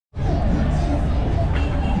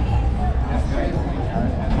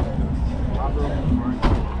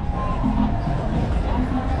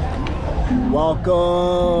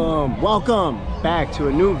Welcome back to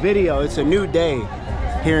a new video. It's a new day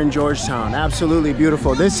here in Georgetown. Absolutely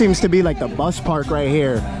beautiful. This seems to be like the bus park right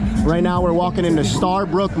here. Right now we're walking into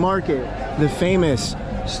Stabroek Market, the famous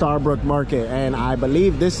Stabroek Market, and I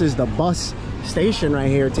believe this is the bus station right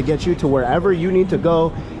here to get you to wherever you need to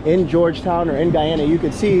go in Georgetown or in Guyana. You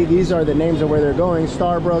can see these are the names of where they're going: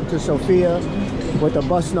 Stabroek to Sophia with the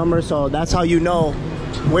bus number, so that's how you know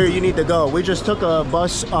where you need to go. We just took a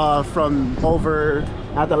bus from over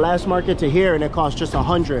at the last market to here, and it cost just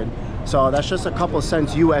 100, so that's just a couple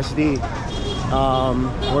cents USD.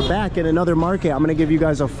 We're back in another market. I'm gonna give you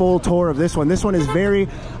guys a full tour of this one. This one is very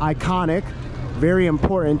iconic, very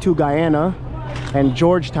important to Guyana and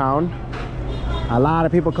Georgetown. A lot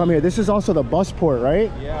of people come here. This is also the bus port,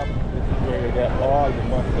 right? Yeah, this is where you get all the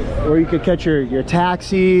buses. Where you could catch your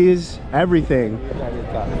taxis, everything.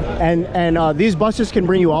 And these buses can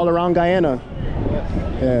bring you all around Guyana.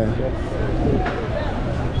 Yeah.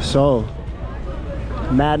 So,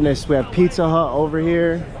 madness. We have Pizza Hut over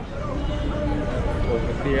here.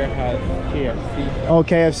 Over here has KFC. Oh,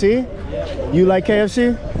 KFC? Yeah. You like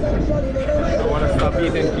KFC? I want to stop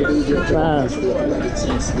eating KFC.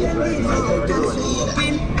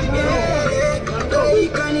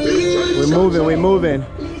 We're moving.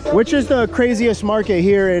 Which is the craziest market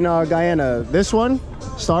here in Guyana? This one?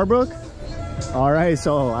 Stabroek? All right,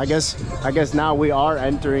 so I guess now we are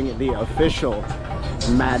entering the official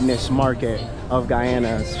madness market of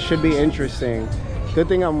Guyana. Should be interesting. Good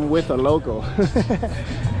thing I'm with a local.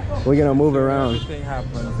 We're gonna move around. Everything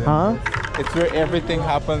happens. Huh? It's where everything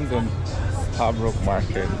happens in Stabroek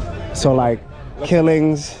Market. So like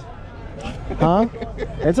killings, huh?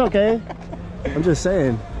 It's okay. I'm just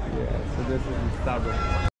saying. Yeah, so this is Stabroek.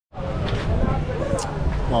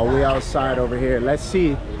 While we outside over here, let's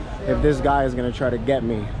see if this guy is gonna try to get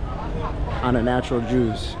me on a natural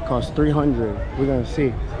juice. Costs 300. We're gonna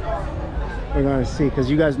see. We're gonna see, because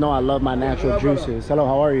you guys know I love my natural juices. Hello,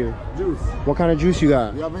 how are you? Juice. What kind of juice you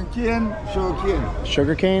got? You have cane, sugar cane.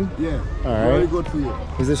 Sugar cane? Yeah. All right. Very good for you.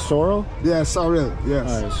 Is this sorrel? Yeah, sorrel. Yes.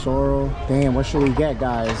 All right, sorrel. Damn, what should we get,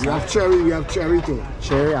 guys? We have cherry. We have cherry too.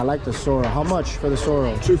 Cherry? I like the sorrel. How much for the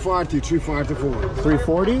sorrel? 340, 344.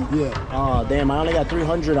 340? Yeah. Oh, damn, I only got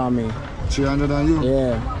 300 on me. 300 on you?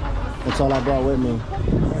 Yeah. That's all I brought with me.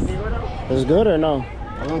 Is it good or no?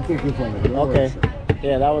 I don't think you find it. Okay.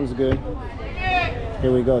 Yeah, that one's good.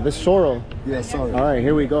 Here we go. This sorrel. Yeah, sorry. All right,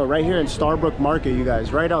 here we go. Right here in Stabroek Market, you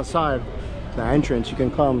guys. Right outside the entrance, you can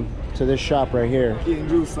come to this shop right here. Cane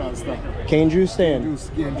juice stand. Cane juice stand. Cane juice.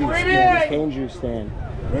 Yeah, this cane juice stand.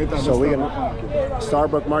 Right on So we're the gonna market.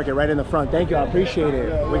 Stabroek Market right in the front. Thank you, I appreciate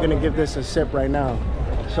it. We're gonna give this a sip right now.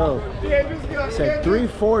 So it said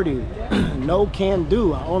 340. No can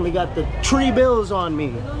do. I only got the tree bills on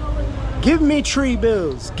me. Give me tree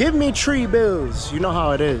bills. Give me tree bills. You know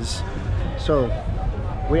how it is. So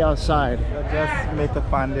we outside. Just met a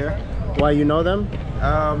fan there. Why, you know them?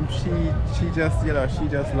 She just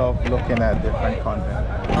loves looking at different content.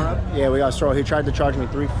 Yeah, we got sorrel. He tried to charge me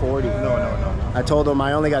 340. No. I told him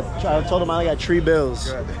I only got tree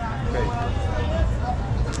bills.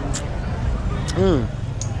 Good.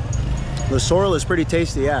 The sorrel is pretty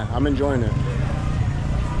tasty. Yeah, I'm enjoying it.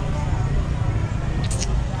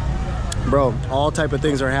 Bro, all type of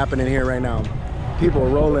things are happening here right now. People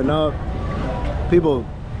rolling up, people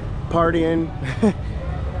partying.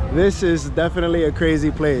 This is definitely a crazy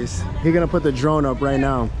place. He's gonna put the drone up right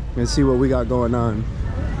now and see what we got going on.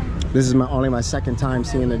 This is only my second time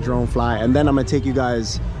seeing the drone fly, and then I'm gonna take you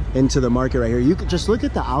guys into the market right here. You can just look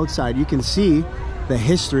at the outside. You can see the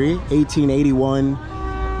history, 1881,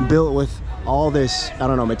 built with all this, I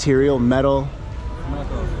don't know, material, metal.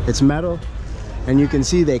 It's metal. And you can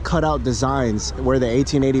see they cut out designs where the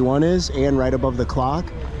 1881 is, and right above the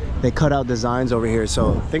clock. They cut out designs over here.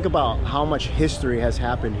 So think about how much history has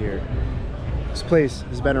happened here. This place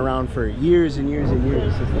has been around for years and years and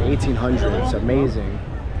years, since the 1800s. It's amazing.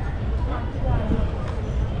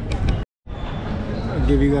 I'll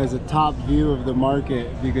give you guys a top view of the market,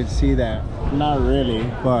 if you could see that. Not really,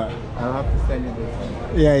 but I'll have to send you this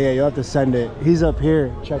one. yeah, you'll have to send it. He's up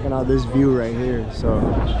here checking out this view right here. So,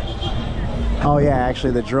 oh yeah,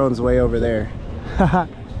 actually the drone's way over there.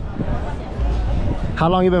 How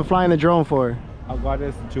long you been flying the drone for? I got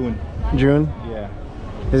this June. June? Yeah.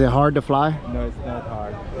 Is it hard to fly? No, it's not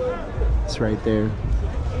hard. It's right there.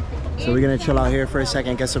 So we're gonna chill out here for a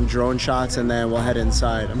second, get some drone shots, and then we'll head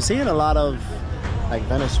inside. I'm seeing a lot of like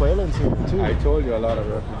Venezuelans here too. I told you, a lot of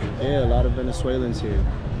refugees. Yeah, a lot of Venezuelans here.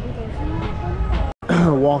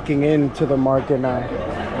 Walking into the market now.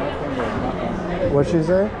 What she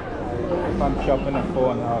say? If I'm shopping a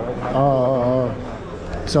phone already. Oh.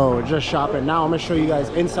 So just shopping. Now I'm gonna show you guys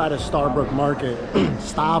inside of Stabroek Market.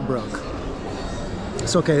 Stabroek.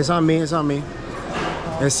 It's okay, it's on me, it's on me.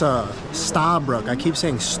 It's Stabroek. I keep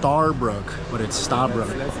saying Starbrook, but it's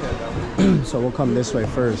Stabroek. So we'll come this way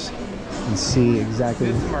first and see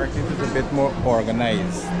exactly. This market is a bit more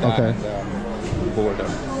organized than Border.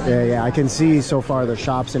 Yeah, I can see so far the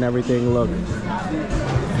shops and everything look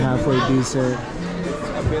halfway decent.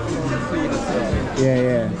 A bit more clean as well.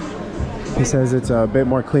 Yeah. He says it's a bit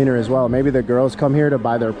more cleaner as well. Maybe the girls come here to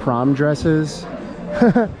buy their prom dresses.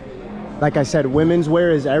 Like I said, women's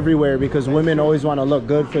wear is everywhere because women always want to look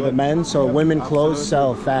good for the men. So women clothes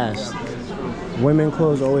sell fast. Women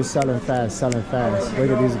clothes always selling fast, selling fast.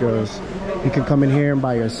 Look at these girls. You can come in here and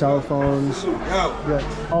buy your cell phones.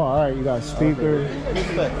 Oh, all right, you got speakers.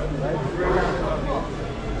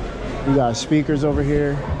 You got speakers over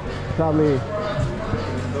here. Probably.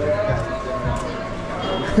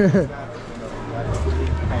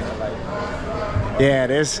 Yeah,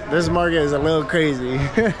 this market is a little crazy.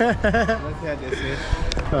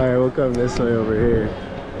 Alright, we'll come this way over here.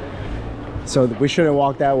 So we shouldn't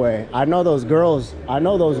walk that way. I know those girls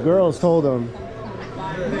told them.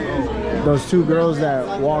 Those two girls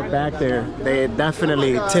that walked back there, they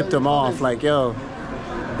definitely tipped them off. Like, yo,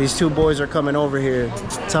 these two boys are coming over here.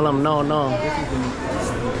 Tell them no.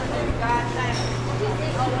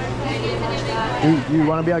 You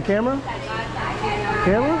want to be on camera?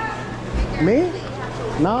 Camera? Me?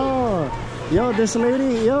 No. Yo, this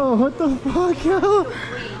lady, yo, what the fuck, yo?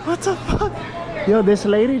 What the fuck? Yo, this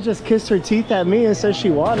lady just kissed her teeth at me and said she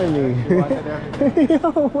wanted me.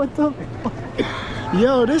 Yo, what the fuck?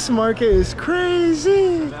 Yo, this market is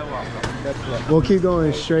crazy. We'll keep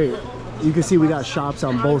going straight. You can see we got shops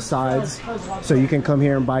on both sides. So you can come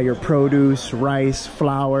here and buy your produce, rice,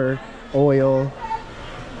 flour, oil.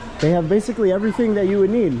 They have basically everything that you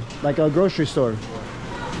would need, like a grocery store.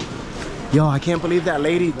 Yo, I can't believe that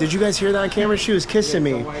lady. Did you guys hear that on camera? She was kissing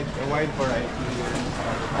me.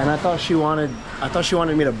 And I thought she wanted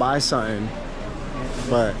me to buy something.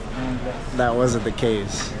 But that wasn't the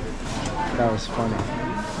case. That was funny.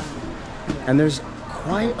 And there's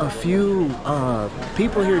quite a few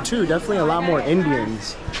people here too. Definitely a lot more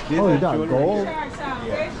Indians. Oh, you got gold?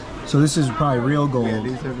 So this is probably real gold. Yeah,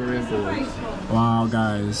 these are real gold. Wow,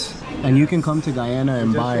 guys. And you can come to Guyana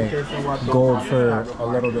and buy gold for a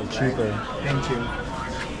little bit cheaper. Thank you.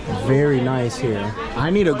 Very nice here. I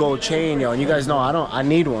need a gold chain, yo. And you guys know I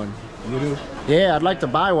need one. You do? Yeah, I'd like to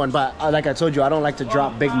buy one, but like I told you, I don't like to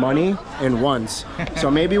drop big money in once. So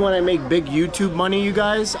maybe when I make big YouTube money, you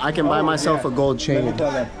guys, I can buy myself a gold chain.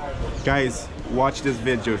 Guys, watch this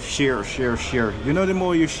video. Share. You know, the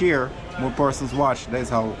more you share, more persons watch. That's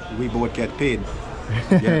how we both get paid.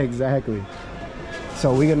 Yeah. Exactly.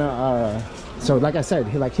 So we're gonna so like I said,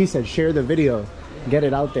 he said, share the video, get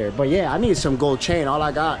it out there. But yeah, I need some gold chain. All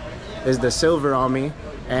I got is the silver on me,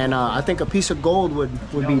 and I think a piece of gold would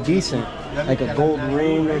be decent, like a gold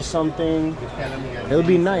ring or something. It would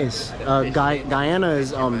be nice. Guyana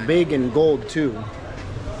is big in gold too,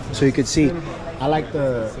 so you could see. I like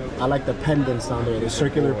the pendants down there, the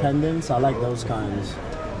circular pendants. I like those kinds.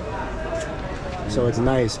 So it's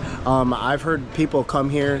nice. I've heard people come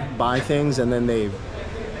here, buy things, and then they,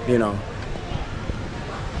 you know,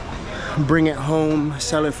 bring it home,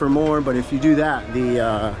 sell it for more. But if you do that,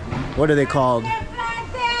 the what are they called?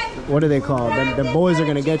 What are they called? The boys are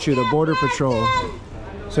gonna get you, the border patrol.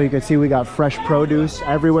 So you can see we got fresh produce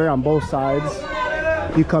everywhere on both sides.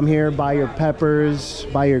 You come here, buy your peppers,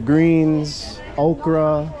 buy your greens,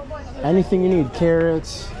 okra, anything you need,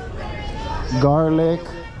 carrots, garlic.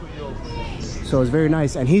 So it's very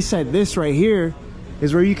nice. And he said this right here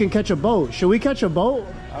is where you can catch a boat. Should we catch a boat?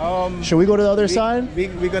 Should we go to the other side?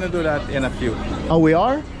 We're gonna do that in a few. Oh, we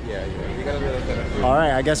are? Yeah, we're gonna do that in a few. All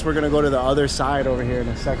right, I guess we're gonna go to the other side over here in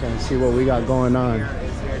a second and see what we got going on. This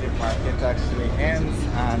is where the market actually ends,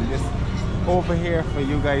 and this over here, for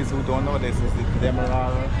you guys who don't know, this is the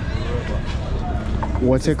Demerara River.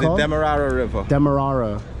 What's it called? The Demerara River.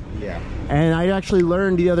 Demerara. Yeah. And I actually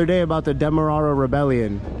learned the other day about the Demerara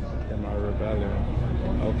Rebellion.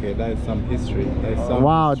 Okay, that is some history.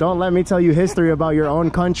 Wow, don't let me tell you history about your own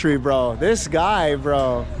country, bro. This guy,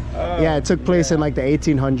 bro. Yeah, it took place in like the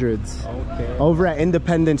 1800s. Okay. Over at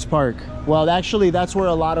Independence Park. Well, actually, that's where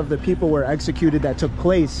a lot of the people were executed that took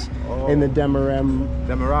place in the Demerara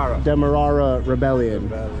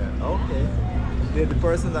Rebellion. Okay. Did the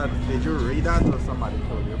person did you read that, or somebody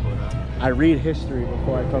told you about that? I read history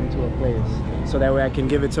before I come to a place, so that way I can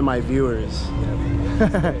give it to my viewers.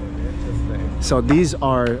 Yes. So these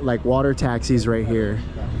are like water taxis right here.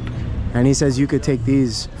 And he says you could take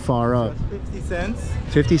these far up. Just 50 cents.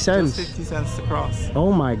 50 cents? Just 50 cents to cross.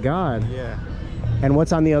 Oh my God. Yeah. And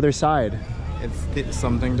what's on the other side? It's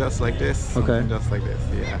something just like this. Something just like this,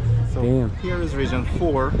 yeah. So Damn. here is region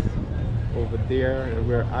 4. Over there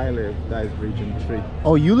where I live, that is region 3.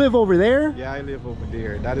 Oh, you live over there? Yeah, I live over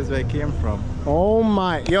there. That is where I came from. Oh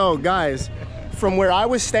my, yo guys, from where I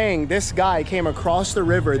was staying, this guy came across the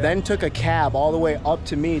river, then took a cab all the way up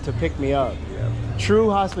to me to pick me up. Yeah. True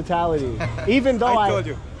hospitality. Even though I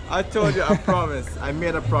told you, I promised. I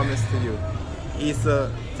made a promise to you. Issa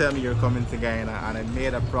tell me you're coming to Guyana, and I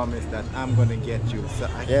made a promise that I'm gonna get you. So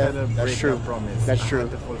I couldn't break that promise. That's true. I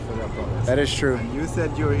had to fulfill that promise. That is true. And you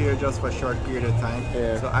said you were here just for a short period of time.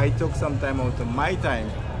 Yeah. So I took some time out of my time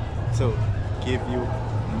to give you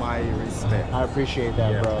my respect. I appreciate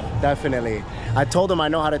that, bro. Definitely. I told him I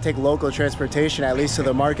know how to take local transportation, at least to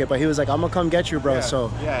the market, but he was like, I'm gonna come get you, bro. Yeah. So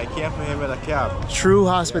yeah, I came for him with a cab. True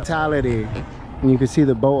hospitality. And you can see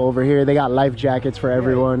the boat over here. They got life jackets for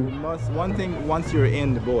everyone. One thing, once you're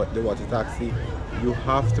in the boat, the water taxi, you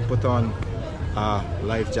have to put on a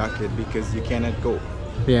life jacket because you cannot go.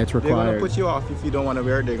 Yeah, it's required. They're gonna put you off if you don't want to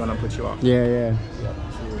wear it. They're gonna put you off. Yeah, yeah.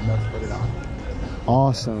 So you must put it on.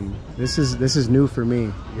 Awesome. This is new for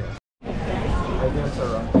me. Yeah.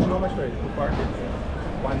 How much for it?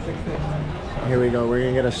 160. Here we go. We're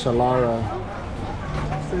gonna get a Solara.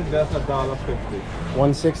 This is just $1.50.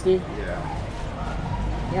 160. Yeah.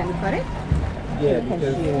 Yeah, you got it? Yeah,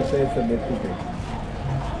 because you say it's a bit too big.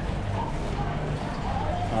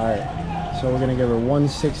 All right. So we're gonna give her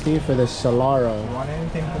 160 for the Solara. You want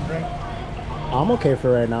anything to drink? I'm okay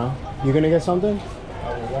for right now. You gonna get something?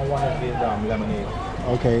 One of these lemonade.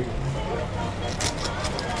 Okay.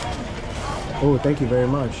 Oh, thank you very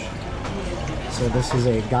much. So this is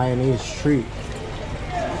a Guyanese treat.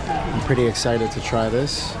 I'm pretty excited to try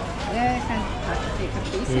this. Yeah, you can take a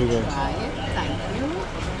piece Here you and go. try it. Thank you.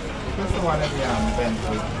 This is one of the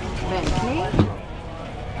Bentley. Bentley.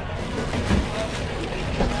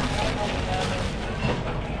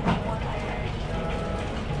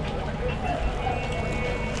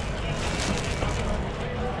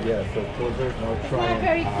 Yeah, so closer, no It's trying. not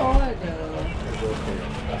very cold though. It's okay.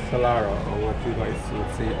 A Solara, or what you guys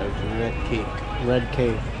would say as red cake. Red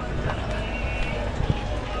cake.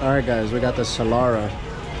 All right, guys, we got the Solara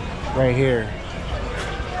right here,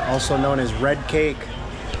 also known as red cake.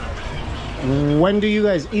 When do you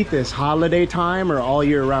guys eat this? Holiday time or all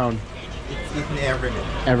year round? It's eaten every day.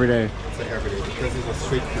 Every day. It's every day because it's a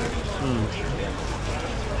street food.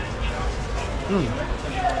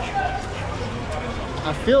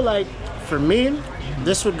 I feel like for me,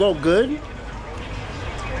 this would go good.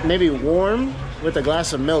 Maybe warm with a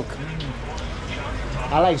glass of milk.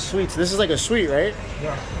 I like sweets. This is like a sweet, right?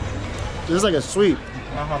 Yeah. This is like a sweet. You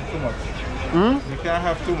can't have too much. You can't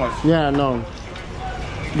have too much. Yeah, no.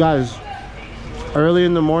 Guys, early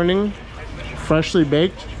in the morning, freshly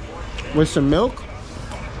baked with some milk,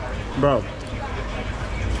 bro,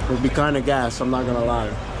 would be kind of gas, I'm not gonna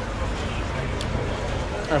lie.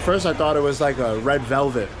 At first I thought it was like a red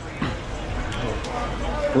velvet.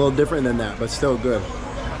 A little different than that, but still good.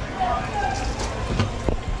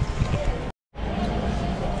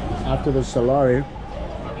 After the Solari,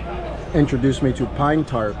 introduced me to pine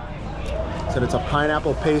tart. Said it's a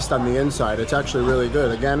pineapple paste on the inside. It's actually really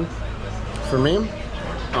good. Again, for me,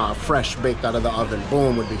 fresh baked out of the oven,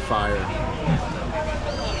 boom, would be fire.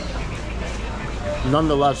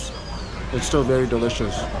 Nonetheless, it's still very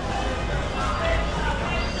delicious.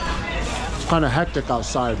 It's kind of hectic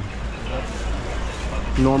outside.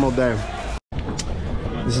 Normal day.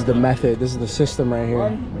 This is the method, this is the system right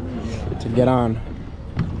here to get on.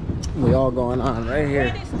 We all going on right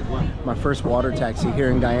here. My first water taxi here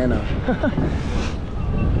in Guyana.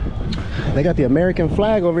 They got the American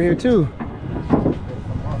flag over here too.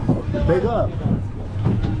 Big up.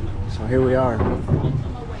 So here we are.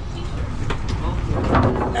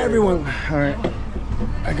 Everyone, all right.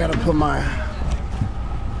 I gotta put my,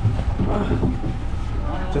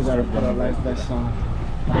 just gotta put our life vest on.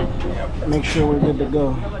 Make sure we're good to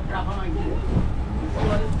go.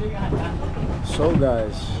 So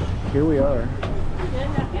guys, here we are,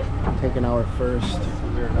 taking our first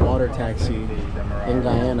water taxi in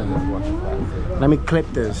Guyana. Let me clip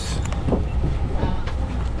this.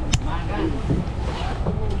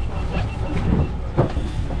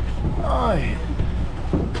 Ay.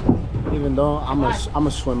 Even though I'm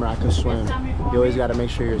a swimmer, I can swim. You always got to make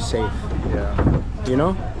sure you're safe. Yeah. You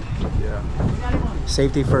know? Yeah.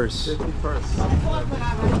 Safety first. Safety first.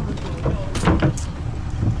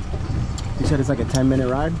 You said it's like a 10-minute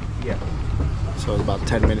ride? Yeah. So it's about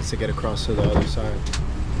 10 minutes to get across to the other side.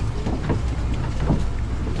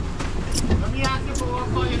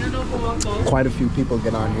 quite a few people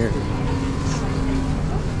get on here.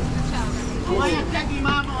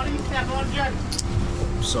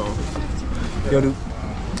 So, yo, do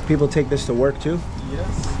people take this to work too?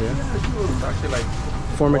 Yes. Yeah. It's actually like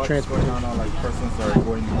Form of what's transport. going on, like persons are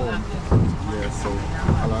going home. Yeah, so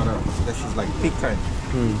a lot of this is like peak time.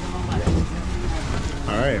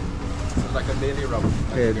 All right. It's like a daily route.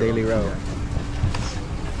 Yeah, daily route.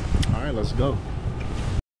 All right, let's go.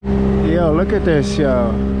 Yo, look at this,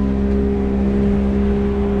 yo.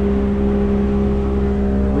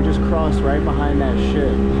 We just crossed right behind that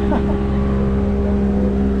ship.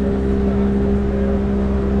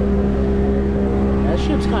 That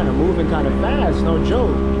ship's kind of moving kind of fast, no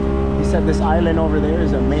joke. He said this island over there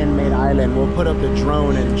is a man-made island. We'll put up the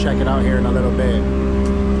drone and check it out here in a little bit.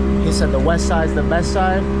 He said the west side's the best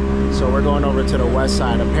side, so we're going over to the west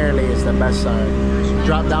side. Apparently it's the best side.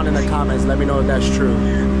 Drop down in the comments, let me know if that's true.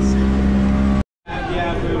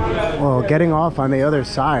 Well, getting off on the other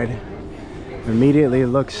side, immediately it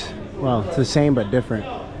looks, well, it's the same but different.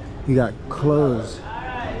 You got clothes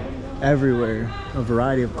everywhere, a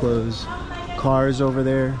variety of clothes. Cars over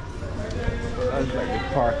there. That's like the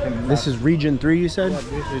parking. This is Region 3, you said? Yeah,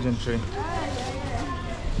 this is Region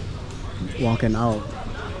 3. Walking out.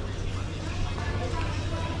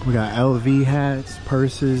 We got LV hats,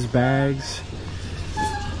 purses, bags.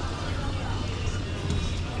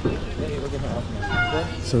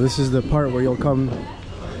 So this is the part where you'll come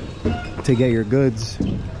to get your goods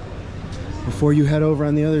before you head over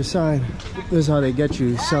on the other side. This is how they get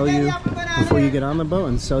you, sell you before you get on the boat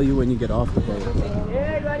and sell you when you get off the boat.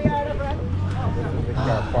 The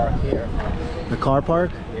car park here. The car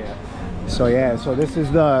park? Yeah. So yeah, so this is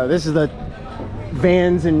the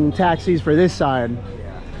vans and taxis for this side.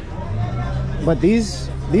 But these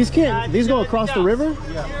go across the river?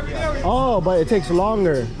 Yeah. Oh, but it takes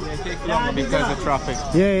longer. Yeah, it takes longer because of traffic.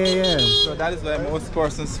 Yeah. So that is why most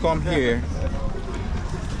persons come here.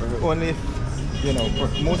 Only if, you know,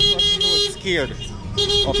 most persons who are scared of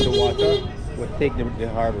the water would take the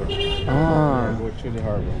harbor. Ah, Go through the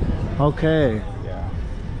harbor. okay. Yeah.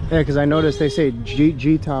 Yeah, because I noticed they say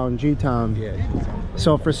G-Town. Yeah.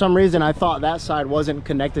 So for some reason I thought that side wasn't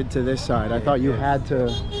connected to this side. I thought you had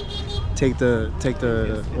to take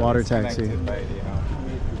the water taxi.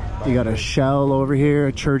 You got a Shell over here,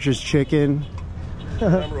 a Church's Chicken.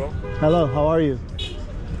 Hello, how are you?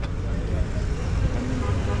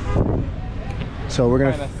 So we're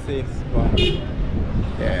gonna, safe spot.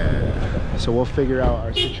 yeah. So we'll figure out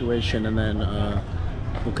our situation and then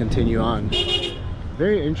we'll continue on.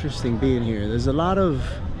 Very interesting being here. There's a lot of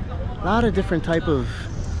different type of,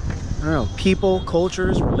 I don't know, people,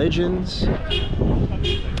 cultures, religions.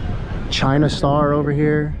 China Star over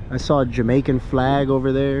here. I saw a Jamaican flag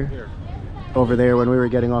over there. Over there when we were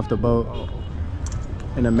getting off the boat.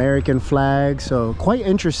 An American flag. So quite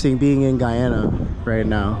interesting being in Guyana right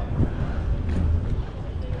now.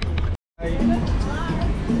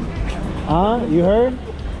 You heard?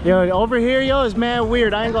 Yo, over here, yo, it's mad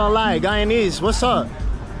weird. I ain't gonna lie. Guyanese, what's up?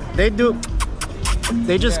 They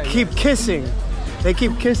just keep kissing. They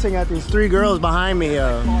keep kissing at these three girls behind me,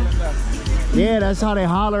 yo. Yeah, that's how they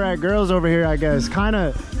holler at girls over here, I guess. It's kind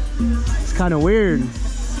of weird.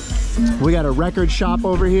 We got a record shop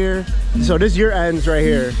over here. So this is your ends right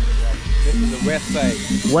here. This is the west side.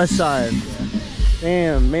 West side.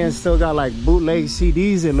 Damn, man, still got like bootleg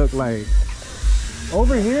CDs, it look like.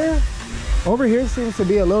 Over here seems to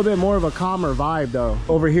be a little bit more of a calmer vibe though.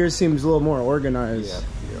 Over here seems a little more organized.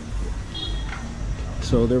 Yeah.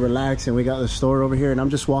 So they're relaxing. We got the store over here and I'm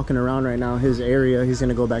just walking around right now, his area. He's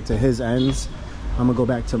gonna go back to his ends. I'm gonna go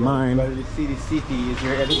back to mine. But you see the city is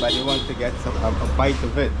here, everybody wants to get a bite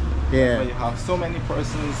of it. Yeah. But you have so many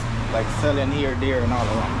persons like selling here, there and all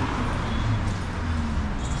around.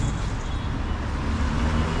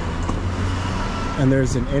 And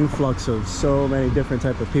there's an influx of so many different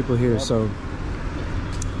type of people here, so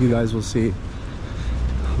you guys will see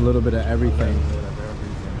a little bit of everything.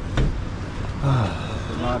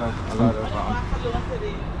 A lot of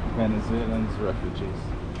Venezuelans, refugees.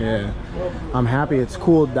 Yeah, I'm happy it's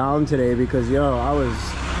cooled down today because yo, I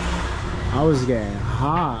was getting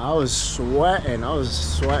hot. I was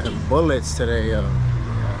sweating bullets today, yo.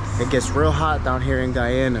 It gets real hot down here in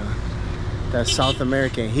Guyana. That South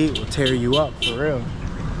American heat will tear you up for real.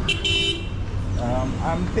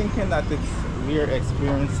 I'm thinking that we're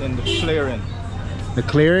experiencing the flaring. The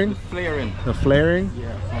clearing? Flaring. The flaring?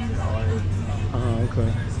 Yeah, from the oil. Oh,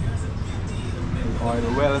 okay. The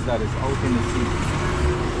oil wells that is out in the sea.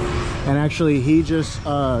 And actually, he just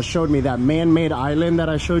showed me that man-made island that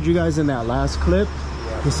I showed you guys in that last clip.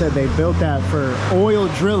 Yeah. He said they built that for oil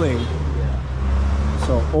drilling. Yeah. So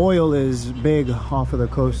So oil is big off of the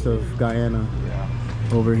coast of Guyana. Yeah.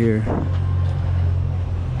 Over here.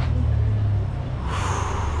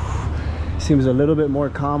 Seems a little bit more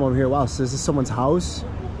calm over here. Wow, so this is someone's house?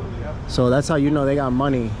 So that's how you know they got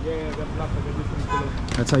money.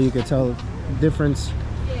 That's how you could tell difference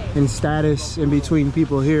in status in between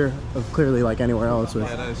people here of clearly like anywhere else with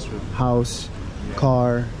that is true. house,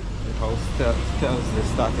 car. The house tells the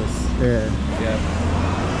status. Yeah. Yeah.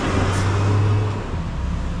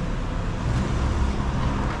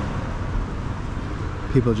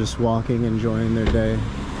 People just walking, enjoying their day.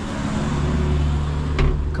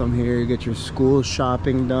 Come here, get your school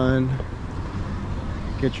shopping done.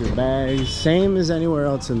 Get your bags. Same as anywhere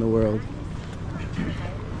else in the world.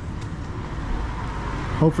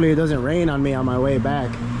 Hopefully it doesn't rain on me on my way back.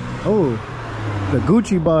 Oh, the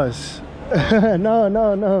Gucci bus.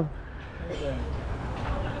 No.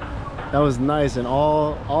 That was nice and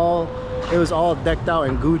it was all decked out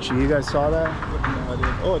in Gucci. You guys saw that?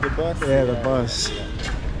 Oh, the bus. Yeah, the bus.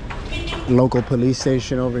 Local police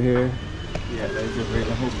station over here. Yeah, there's a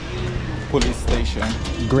Greater Hope police station.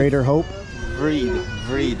 Greater Hope? Vreed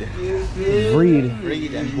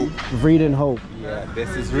and Hope. Vreed and Hope. Yeah, this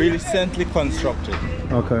is recently constructed.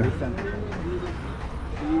 Okay.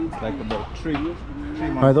 It's like about three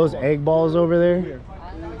months. Are those egg balls over there?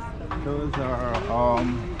 Those are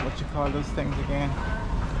what you call those things again?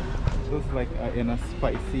 Those like in a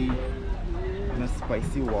spicy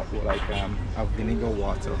water, like a vinegar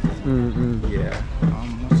water. Yeah.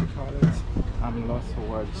 What you call it? I'm lost for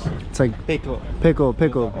words. It's like pickle.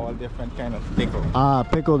 Pickle. All different kind of pickle. Ah,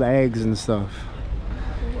 pickled eggs and stuff.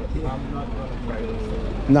 I'm not gonna try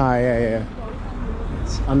this. Nah, yeah.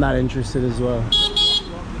 I'm not interested as well.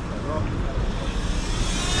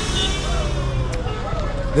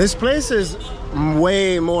 This place is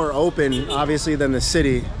way more open, obviously, than the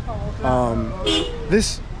city.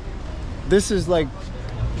 This is like,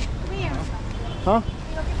 huh?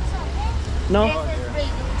 No.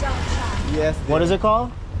 Yes. What is it called?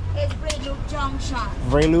 It's Vreeloop Junction.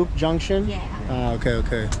 Vreeloop Junction. Yeah.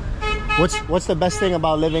 Okay. What's the best thing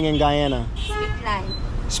about living in Guyana? Sweet life.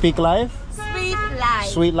 Speak life. Sweet life.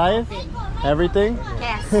 Sweet life. Everything.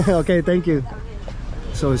 Yes. Okay, thank you.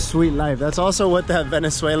 So sweet life. That's also what that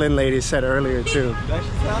Venezuelan lady said earlier too.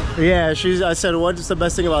 Yeah, I said, what's the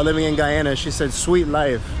best thing about living in Guyana? She said sweet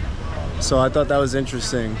life. So I thought that was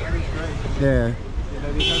interesting. Yeah. You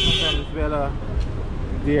know, because in Venezuela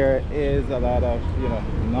there is a lot of,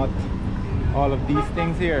 not all of these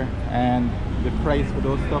things here, and the price for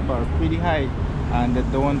those stuff are pretty high, and they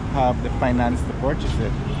don't have the finance to purchase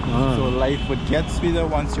it. So life would get sweeter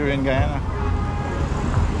once you're in Guyana.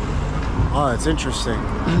 Oh, it's interesting.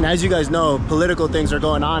 As you guys know, political things are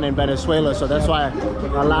going on in Venezuela, so that's why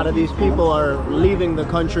a lot of these people are leaving the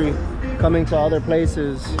country, coming to other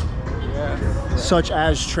places, such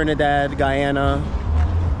as Trinidad, Guyana.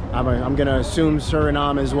 I'm gonna assume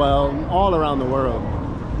Suriname as well, all around the world.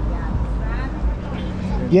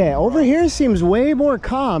 Yeah, over here seems way more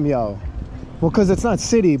calm, yo. Well, because it's not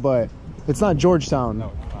city, but it's not Georgetown.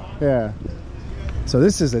 No, it's not. Yeah. So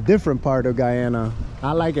this is a different part of Guyana.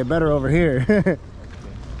 I like it better over here.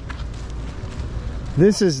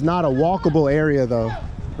 This is not a walkable area though,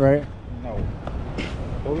 right? No.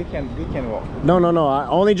 But we can walk. No.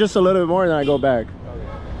 Only just a little bit more, then I go back. Okay.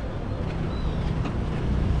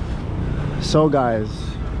 So guys,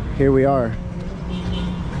 here we are.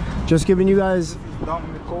 Just giving you guys... Down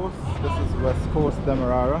the coast, this is West Coast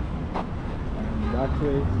Demerara. And that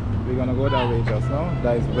way, we're gonna go that way just now.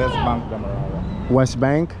 That is West Bank Demerara. West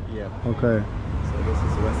Bank? Yeah. Okay. So this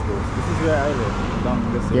is West Coast. This is where I live,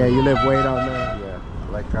 down this Yeah, area. you live way down there. Yeah,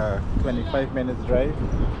 like a 25 minutes drive.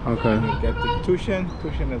 Okay. And you get to Tushin.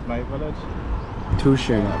 Tushin is my village.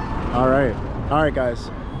 Tushin. All right guys,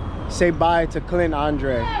 say bye to Clint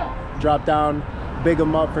Andre. Drop down, big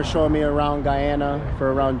him up for showing me around Guyana,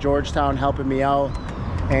 for around Georgetown, helping me out,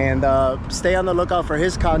 and stay on the lookout for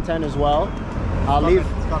his content as well.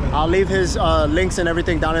 I'll leave his links and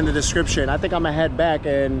everything down in the description. I think I'm gonna head back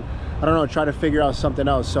and I don't know, try to figure out something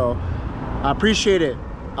else. So I appreciate it.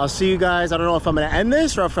 I'll see you guys. I don't know if I'm gonna end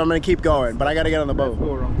this or if I'm gonna keep going, but I gotta get on the boat. Let's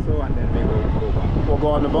go around so, and then we go back. We'll go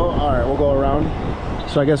on the boat. All right, we'll go around.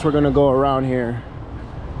 So I guess we're gonna go around here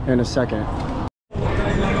in a second.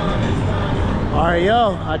 All right,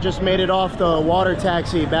 yo, I just made it off the water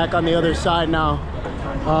taxi, back on the other side now.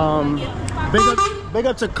 Big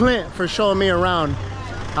up to Clint for showing me around.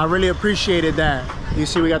 I really appreciated that. You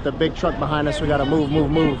see we got the big truck behind us. We gotta move.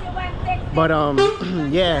 But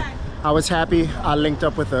yeah, I was happy. I linked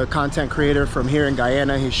up with a content creator from here in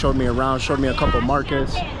Guyana. He showed me around, showed me a couple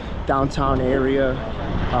markets, downtown area.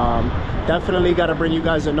 Definitely got to bring you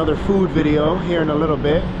guys another food video here in a little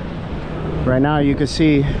bit. Right now you can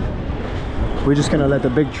see we're just gonna let the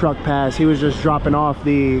big truck pass. He was just dropping off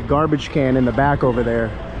the garbage can in the back over there.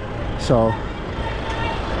 So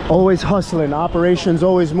always hustling, operations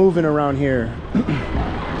always moving around here.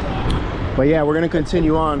 But yeah, we're gonna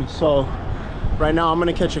continue on. So right now I'm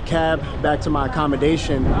gonna catch a cab back to my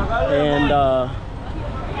accommodation, and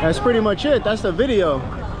that's pretty much it. That's the video.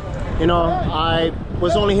 You know, I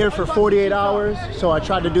was only here for 48 hours, so I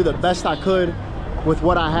tried to do the best I could with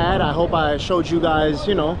what I had. I hope I showed you guys,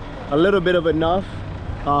 you know, a little bit of enough.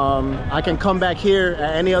 I can come back here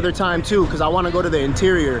at any other time too, because I want to go to the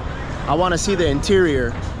interior. I want to see the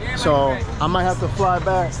interior, so I might have to fly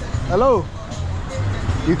back. Hello,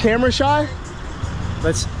 you camera shy?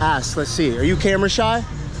 Let's ask, let's see. Are you camera shy?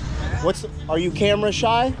 Are you camera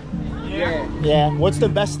shy? Yeah. Yeah. What's the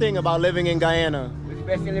best thing about living in Guyana? What's the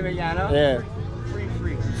best thing in Guyana? Yeah.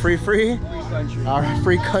 Free. Free? Free country. All right,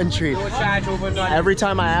 free country. No charge over nothing. Every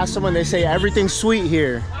time I ask someone, they say everything's sweet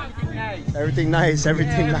here. Everything nice.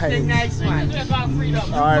 Everything nice. Everything nice, man.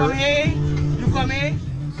 All right. You come in,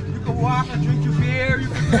 you can walk and drink your beer, you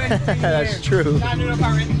can drink your That's true.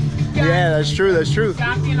 Yeah, Yeah, that's true. That's true.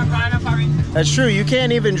 That's true. You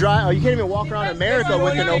can't even drive. Or you can't even walk around America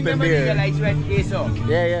with an open beer.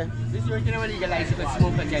 Yeah, yeah. This is when legalize you can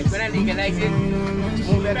smoke a time. When I legalize it,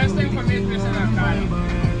 best thing for me is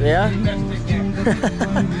Yeah?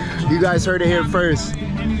 You guys heard it here first.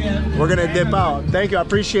 We're gonna dip out. Thank you. I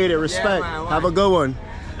appreciate it. Respect. Yeah, man. Have a good one.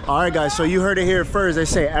 All right, guys. So you heard it here first. They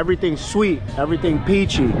say everything sweet, everything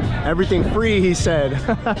peachy, everything free, he said.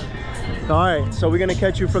 All right, so we're gonna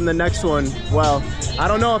catch you from the next one. Well, I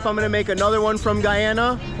don't know if I'm gonna make another one from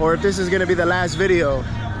Guyana or if this is gonna be the last video,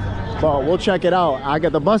 but we'll check it out.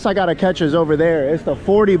 The bus I gotta catch is over there. It's the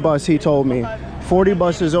 40 bus, he told me. 40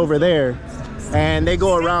 buses over there, and they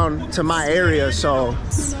go around to my area. So,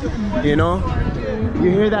 you know,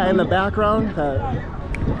 you hear that in the background?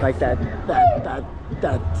 Like that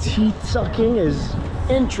teeth sucking is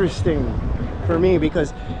interesting for me,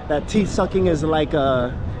 because that teeth sucking is like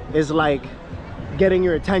getting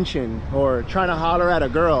your attention or trying to holler at a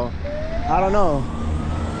girl. I don't know.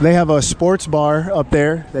 They have a sports bar up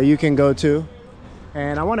there that you can go to,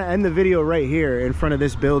 and I want to end the video right here in front of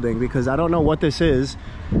this building, because I don't know what this is,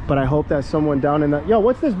 but I hope that someone down in the... Yo,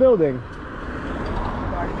 what's this building?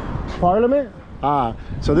 Parliament? Ah,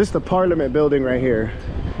 so this is the Parliament building right here.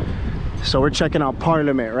 So we're checking out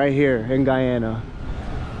Parliament right here in Guyana,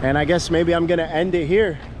 and I guess maybe I'm gonna end it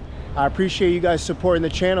here. I appreciate you guys supporting the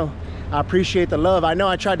channel. I appreciate the love. I know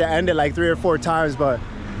I tried to end it like 3 or 4 times, but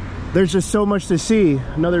there's just so much to see.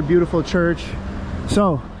 Another beautiful church.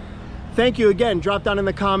 So thank you again. Drop down in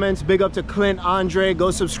the comments. Big up to Clint, Andre.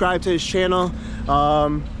 Go subscribe to his channel.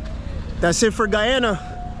 That's it for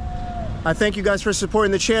Guyana. I thank you guys for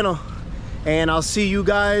supporting the channel, and I'll see you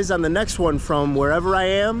guys on the next one from wherever I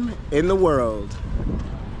am in the world.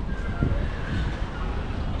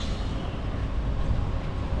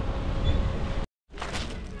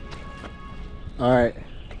 All right,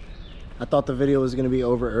 I thought the video was gonna be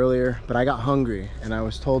over earlier, but I got hungry, and I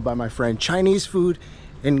was told by my friend, Chinese food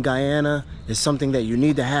in Guyana is something that you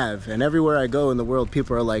need to have. And everywhere I go in the world,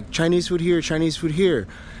 people are like, Chinese food here, Chinese food here.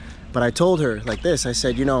 But I told her like this, I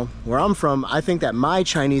said, you know, where I'm from, I think that my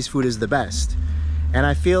Chinese food is the best. And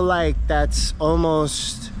I feel like that's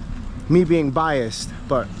almost me being biased,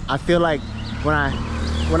 but I feel like when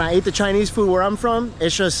I eat the Chinese food where I'm from,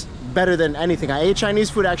 it's just better than anything. I ate Chinese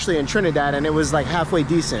food actually in Trinidad, and it was like halfway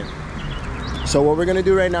decent. So what we're gonna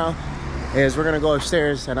do right now is we're gonna go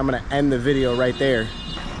upstairs, and I'm gonna end the video right there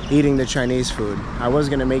eating the Chinese food. I was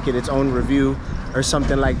gonna make it its own review or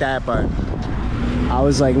something like that, but I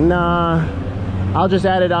was like, nah, I'll just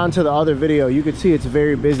add it on to the other video. You can see it's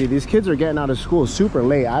very busy. These kids are getting out of school super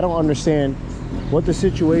late. I don't understand what the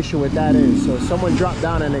situation with that is, so someone drop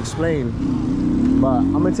down and explain. But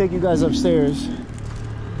I'm gonna take you guys upstairs,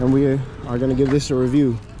 and we are gonna give this a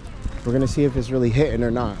review. We're gonna see if it's really hitting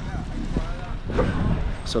or not.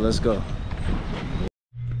 So let's go.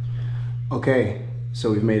 Okay, so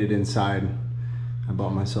we've made it inside. I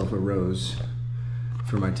bought myself a rose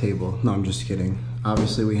for my table. No, I'm just kidding.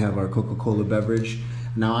 Obviously we have our Coca-Cola beverage.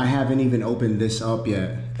 Now I haven't even opened this up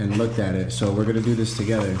yet and looked at it, so we're gonna do this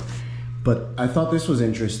together. But I thought this was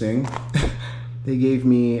interesting. They gave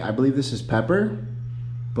me, I believe this is pepper,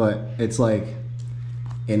 but it's like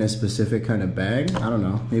in a specific kind of bag. I don't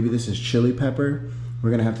know, maybe this is chili pepper.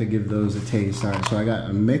 We're gonna have to give those a taste. All right, so I got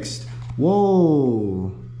a mixed,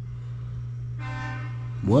 whoa.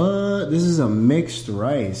 What? This is a mixed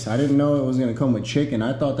rice. I didn't know it was gonna come with chicken.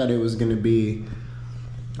 I thought that it was gonna be,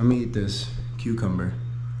 let me eat this cucumber.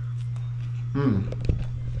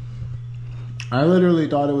 I literally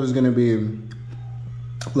thought it was gonna be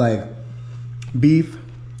like beef,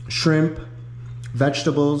 shrimp,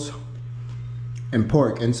 vegetables, and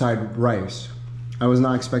pork inside rice. I was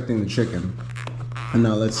not expecting the chicken. And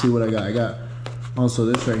now let's see what I got. I got also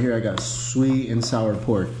this right here. I got sweet and sour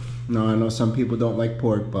pork. Now I know some people don't like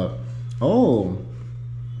pork, but oh,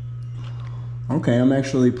 okay, I'm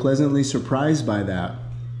actually pleasantly surprised by that.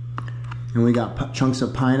 And we got chunks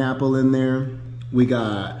of pineapple in there. We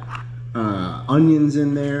got onions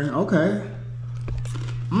in there. Okay.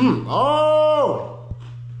 Oh!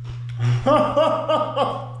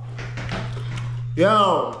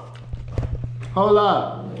 Yo, hold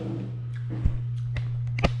up.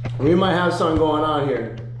 We might have something going on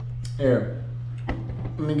here. Here,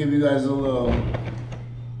 let me give you guys a little,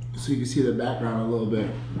 so you can see the background a little bit.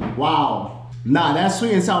 Wow. Nah, that's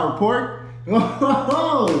sweet and sour pork.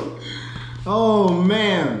 Oh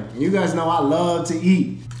man, you guys know I love to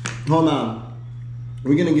eat. Hold on,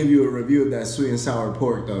 we're gonna give you a review of that sweet and sour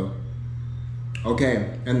pork though.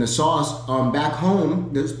 Okay, and the sauce, back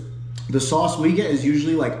home, the sauce we get is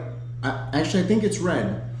usually like, actually I think it's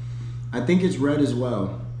red. I think it's red as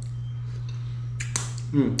well.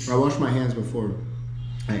 I washed my hands before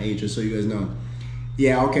I ate, just so you guys know.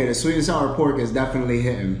 Yeah, okay, the sweet and sour pork is definitely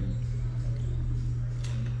hitting.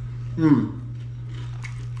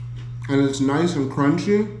 And it's nice and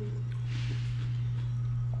crunchy.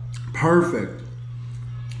 Perfect.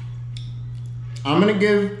 I'm not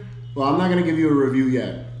gonna give you a review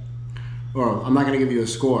yet. Or I'm not gonna give you a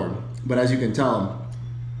score. But as you can tell,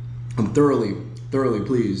 I'm thoroughly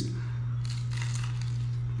pleased.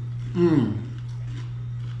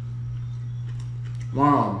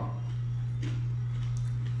 Wow.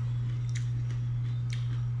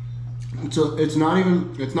 So it's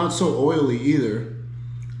not so oily either.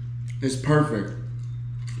 It's perfect.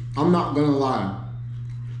 I'm not gonna lie.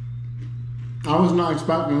 I was not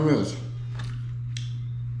expecting this.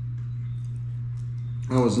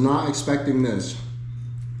 I was not expecting this.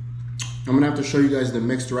 I'm gonna have to show you guys the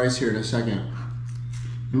mixed rice here in a second.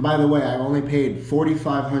 And by the way, I've only paid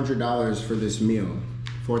 $4,500 for this meal.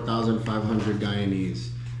 4,500 Guyanese.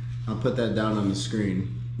 I'll put that down on the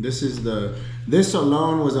screen. This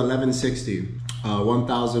alone was 1160,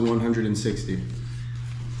 1,160.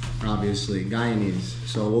 Obviously, Guyanese.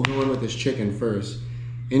 So we'll go in with this chicken first.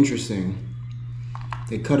 Interesting.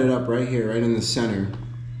 They cut it up right here, right in the center.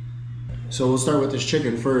 So we'll start with this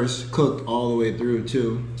chicken first, cooked all the way through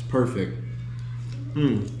too. It's perfect.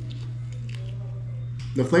 The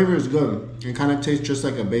flavor is good. It kind of tastes just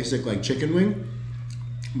like a basic like chicken wing,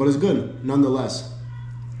 but it's good nonetheless.